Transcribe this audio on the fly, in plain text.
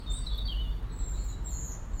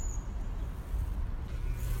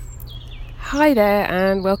Hi there,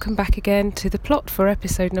 and welcome back again to the plot for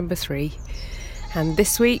episode number 3. And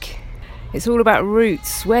this week it's all about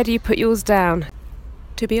roots. Where do you put yours down?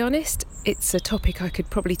 To be honest, it's a topic I could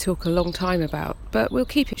probably talk a long time about, but we'll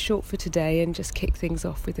keep it short for today and just kick things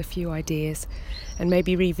off with a few ideas and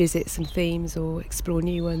maybe revisit some themes or explore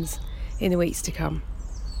new ones in the weeks to come.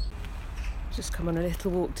 Just come on a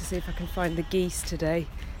little walk to see if I can find the geese today.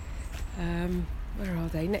 Where are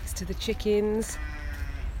they? Next to the chickens.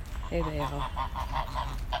 Here they are.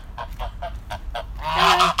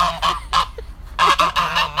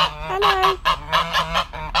 Hello.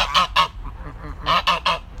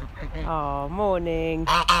 Oh, morning.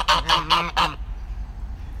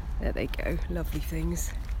 There they go, lovely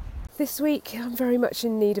things. This week I'm very much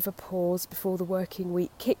in need of a pause before the working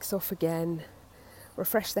week kicks off again.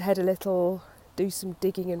 Refresh the head a little, do some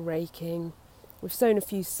digging and raking. We've sown a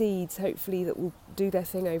few seeds, hopefully that will do their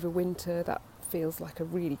thing over winter. That feels like a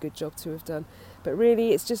really good job to have done. But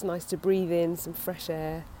really it's just nice to breathe in some fresh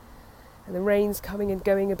air. And the rain's coming and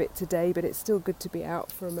going a bit today, but it's still good to be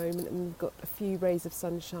out for a moment, and we've got a few rays of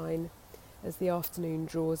sunshine as the afternoon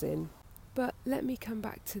draws in. But let me come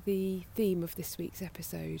back to the theme of this week's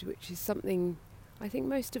episode, which is something I think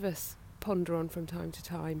most of us ponder on from time to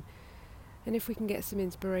time. And if we can get some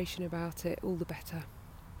inspiration about it, all the better.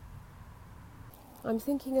 I'm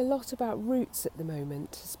thinking a lot about roots at the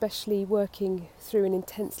moment, especially working through an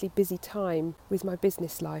intensely busy time with my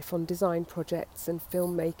business life on design projects and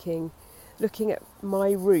filmmaking, looking at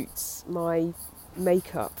my roots, my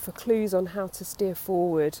makeup, for clues on how to steer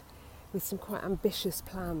forward with some quite ambitious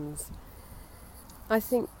plans. I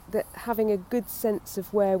think that having a good sense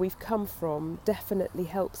of where we've come from definitely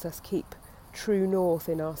helps us keep true north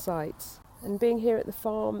in our sights. And being here at the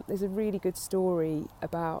farm, there's a really good story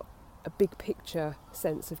about a big picture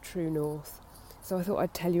sense of true north. So I thought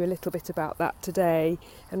I'd tell you a little bit about that today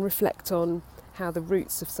and reflect on how the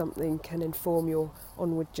roots of something can inform your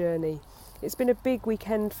onward journey. It's been a big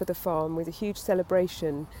weekend for the farm with a huge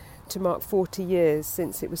celebration to mark 40 years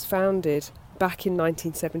since it was founded back in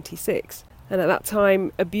 1976. And at that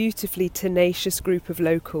time, a beautifully tenacious group of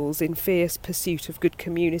locals in fierce pursuit of good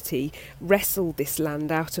community wrestled this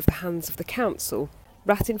land out of the hands of the council.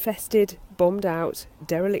 Rat-infested, bombed out,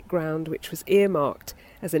 derelict ground which was earmarked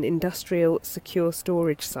as an industrial secure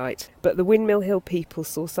storage site. But the Windmill Hill people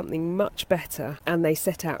saw something much better and they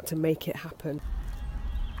set out to make it happen.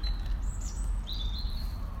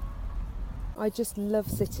 I just love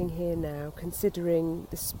sitting here now, considering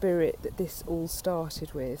the spirit that this all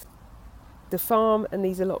started with. The farm and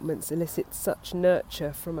these allotments elicit such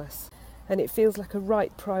nurture from us, and it feels like a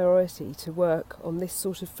right priority to work on this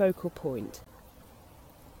sort of focal point.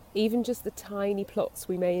 Even just the tiny plots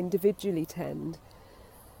we may individually tend,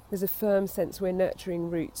 there's a firm sense we're nurturing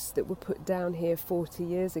roots that were put down here 40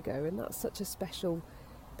 years ago, and that's such a special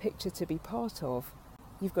picture to be part of.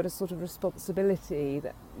 You've got a sort of responsibility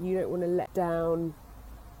that you don't want to let down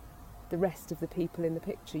the rest of the people in the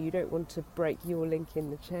picture. You don't want to break your link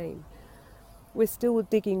in the chain. We're still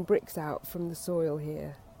digging bricks out from the soil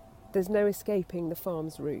here. There's no escaping the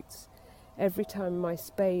farm's roots. Every time my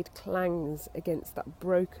spade clangs against that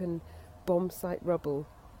broken bomb site rubble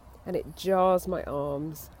and it jars my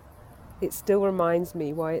arms, it still reminds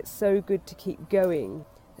me why it's so good to keep going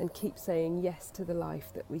and keep saying yes to the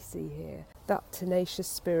life that we see here. That tenacious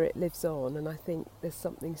spirit lives on, and I think there's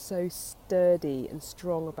something so sturdy and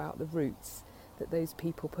strong about the roots that those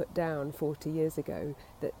people put down 40 years ago,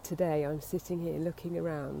 that today I'm sitting here looking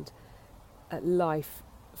around at life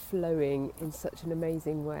flowing in such an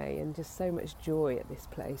amazing way, and just so much joy at this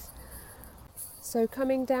place. So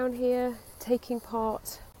coming down here, taking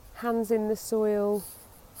part, hands in the soil,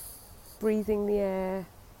 breathing the air,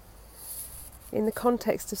 in the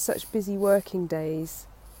context of such busy working days,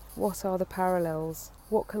 what are the parallels?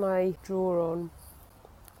 What can I draw on?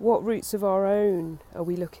 What roots of our own are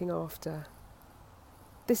we looking after?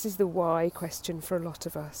 This is the why question for a lot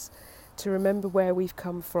of us, to remember where we've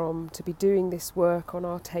come from, to be doing this work on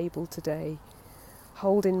our table today.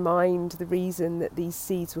 Hold in mind the reason that these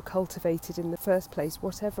seeds were cultivated in the first place,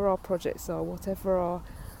 whatever our projects are, whatever our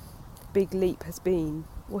big leap has been,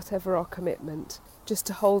 whatever our commitment. Just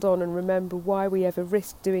to hold on and remember why we ever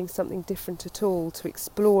risked doing something different at all, to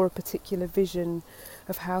explore a particular vision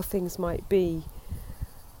of how things might be.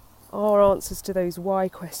 Our answers to those why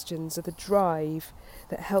questions are the drive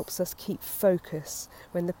that helps us keep focus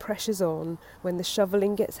when the pressure's on, when the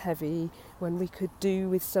shoveling gets heavy, when we could do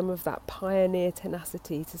with some of that pioneer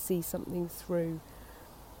tenacity to see something through.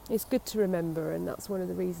 It's good to remember, and that's one of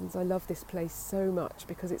the reasons I love this place so much,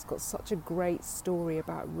 because it's got such a great story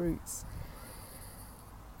about roots.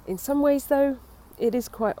 In some ways though, It is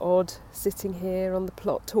quite odd sitting here on the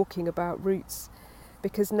plot talking about roots,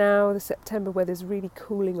 because now the September weather's really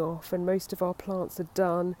cooling off and most of our plants are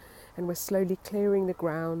done, and we're slowly clearing the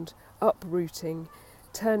ground, uprooting,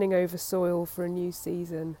 turning over soil for a new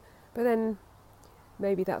season. But then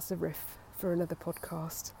maybe that's a riff for another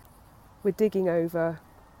podcast. We're digging over,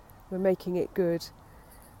 we're making it good.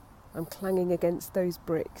 I'm clanging against those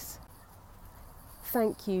bricks.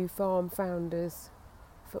 Thank you, farm founders,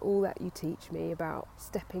 for all that you teach me about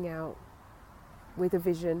stepping out with a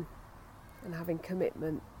vision and having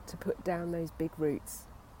commitment to put down those big roots.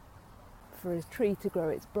 For a tree to grow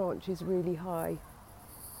its branches really high,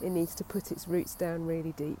 it needs to put its roots down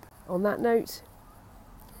really deep. On that note,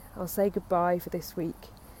 I'll say goodbye for this week.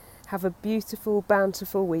 Have a beautiful,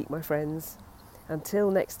 bountiful week, my friends. Until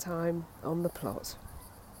next time on the plot.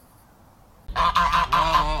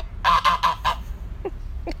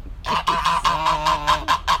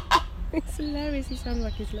 It's hilarious, he sounds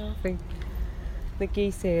like he's laughing. The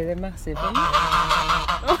geese here, they're massive, aren't they?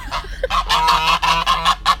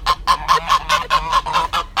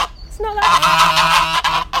 It's not that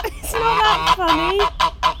funny.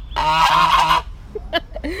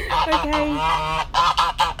 Okay.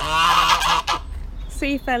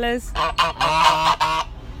 See you, fellas.